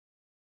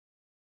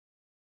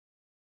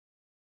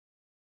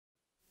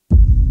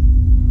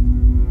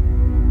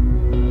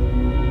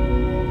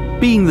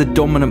Being the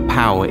dominant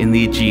power in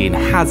the Aegean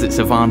has its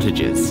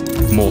advantages.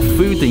 More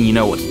food than you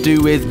know what to do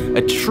with,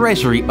 a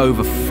treasury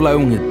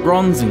overflowing with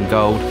bronze and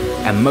gold,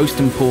 and most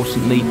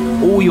importantly,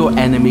 all your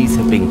enemies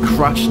have been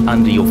crushed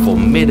under your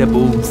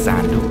formidable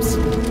sandals.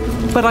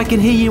 But I can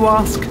hear you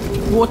ask,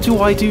 what do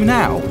I do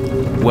now?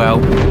 Well,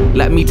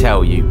 let me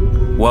tell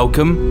you,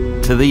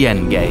 welcome to the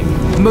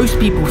endgame. Most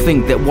people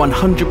think that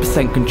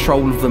 100%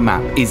 control of the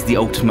map is the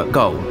ultimate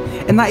goal,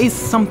 and that is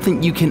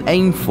something you can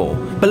aim for.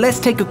 But let's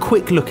take a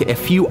quick look at a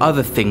few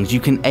other things you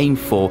can aim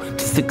for to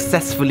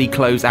successfully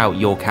close out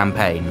your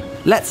campaign.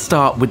 Let's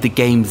start with the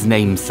game's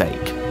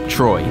namesake,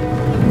 Troy.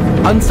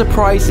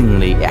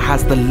 Unsurprisingly, it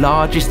has the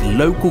largest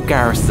local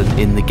garrison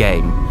in the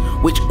game,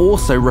 which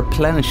also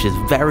replenishes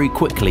very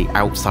quickly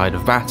outside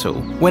of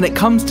battle. When it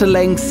comes to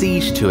laying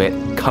siege to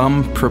it,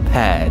 come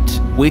prepared.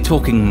 We're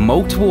talking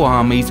multiple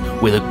armies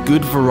with a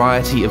good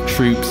variety of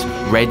troops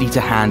ready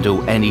to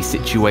handle any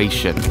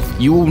situation.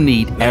 You will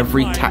need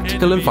every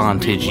tactical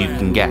advantage you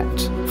can get.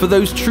 For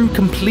those true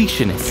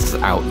completionists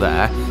out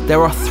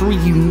there are 3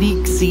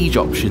 unique siege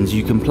options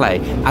you can play,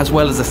 as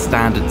well as a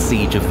standard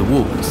siege of the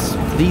walls.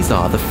 These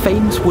are the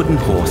famous wooden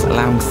horse,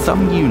 allowing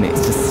some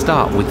units to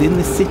start within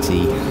the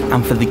city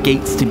and for the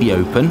gates to be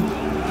open,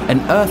 an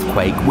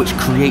earthquake which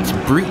creates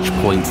breach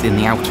points in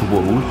the outer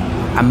wall,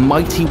 and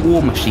mighty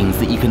war machines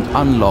that you can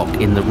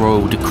unlock in the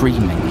Royal Decree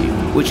menu.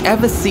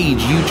 Whichever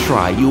siege you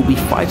try, you'll be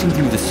fighting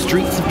through the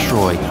streets of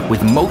Troy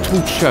with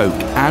multiple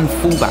choke and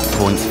fallback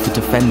points for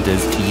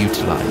defenders to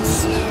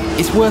utilise.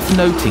 It's worth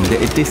noting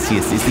that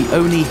Odysseus is the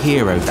only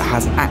hero that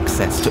has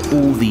access to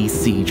all these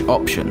siege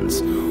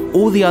options.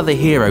 All the other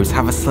heroes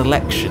have a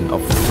selection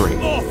of the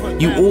 3.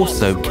 You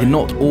also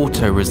cannot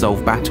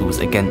auto-resolve battles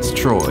against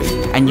Troy,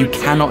 and you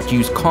cannot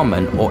use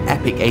common or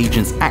epic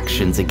agents'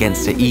 actions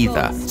against it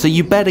either, so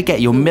you better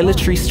get your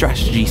military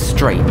strategy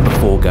straight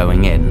before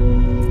going in.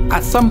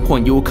 At some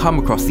point you will come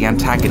across the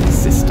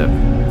Antagonist System.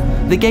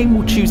 The game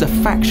will choose a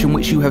faction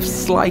which you have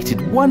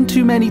slighted one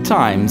too many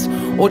times,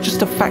 or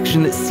just a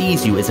faction that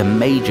sees you as a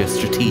major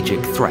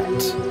strategic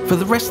threat. For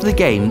the rest of the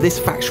game, this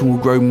faction will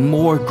grow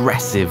more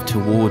aggressive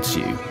towards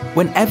you.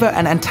 Whenever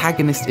an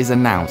antagonist is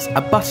announced,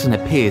 a button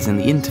appears in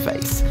the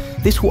interface.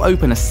 This will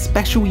open a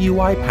special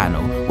UI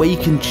panel where you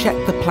can check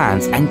the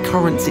plans and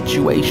current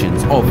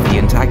situations of the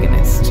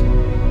antagonist.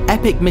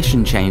 Epic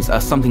mission chains are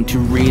something to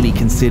really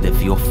consider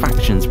for your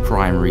faction's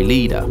primary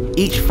leader.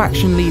 Each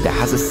faction leader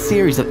has a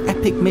series of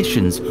epic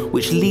missions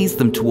which leads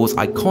them towards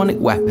iconic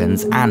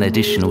weapons and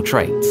additional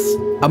traits.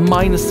 A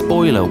minor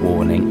spoiler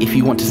warning if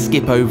you want to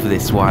skip over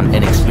this one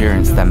and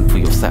experience them for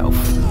yourself.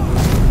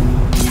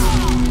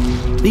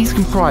 These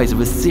comprise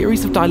of a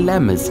series of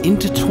dilemmas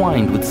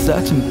intertwined with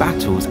certain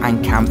battles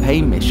and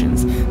campaign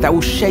missions that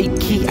will shape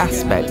key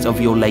aspects of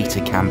your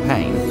later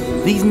campaign.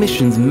 These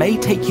missions may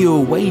take you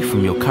away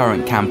from your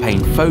current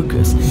campaign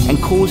focus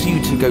and cause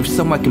you to go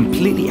somewhere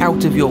completely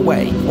out of your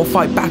way or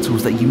fight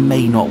battles that you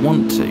may not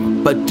want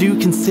to. But do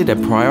consider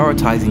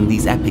prioritizing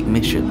these epic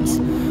missions.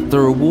 The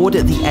reward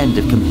at the end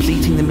of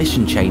completing the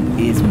mission chain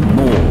is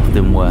more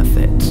than worth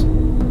it.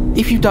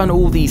 If you've done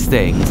all these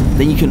things,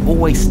 then you can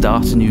always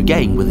start a new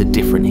game with a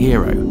different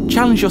hero.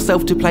 Challenge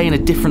yourself to play in a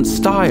different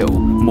style,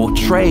 more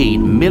trade,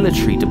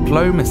 military,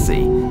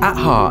 diplomacy. At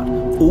heart,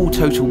 all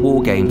Total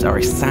War games are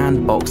a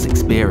sandbox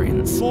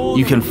experience.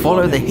 You can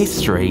follow the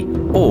history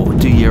or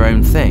do your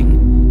own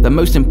thing. The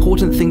most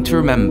important thing to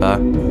remember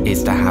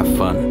is to have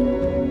fun.